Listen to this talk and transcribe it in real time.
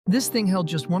This thing held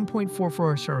just 1.44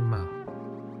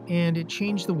 SRM, and it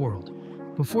changed the world.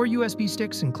 Before USB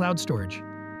sticks and cloud storage,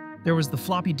 there was the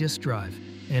floppy disk drive,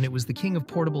 and it was the king of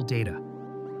portable data.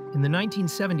 In the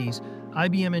 1970s,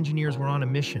 IBM engineers were on a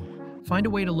mission: find a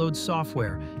way to load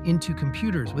software into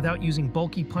computers without using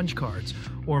bulky punch cards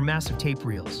or massive tape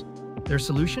reels. Their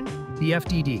solution? The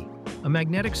FDD, a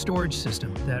magnetic storage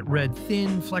system that read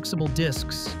thin, flexible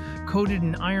disks coated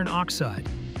in iron oxide.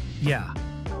 Yeah,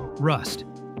 rust.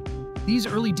 These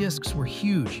early disks were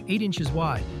huge, 8 inches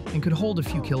wide, and could hold a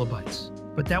few kilobytes.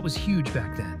 But that was huge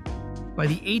back then. By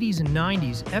the 80s and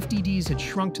 90s, FDDs had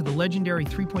shrunk to the legendary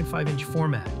 3.5-inch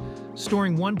format,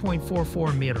 storing 1.44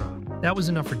 MB. That was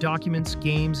enough for documents,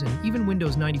 games, and even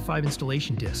Windows 95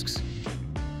 installation disks.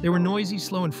 They were noisy,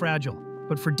 slow, and fragile,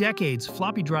 but for decades,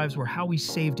 floppy drives were how we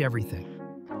saved everything.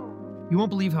 You won't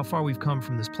believe how far we've come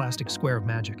from this plastic square of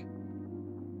magic.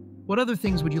 What other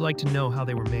things would you like to know how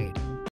they were made?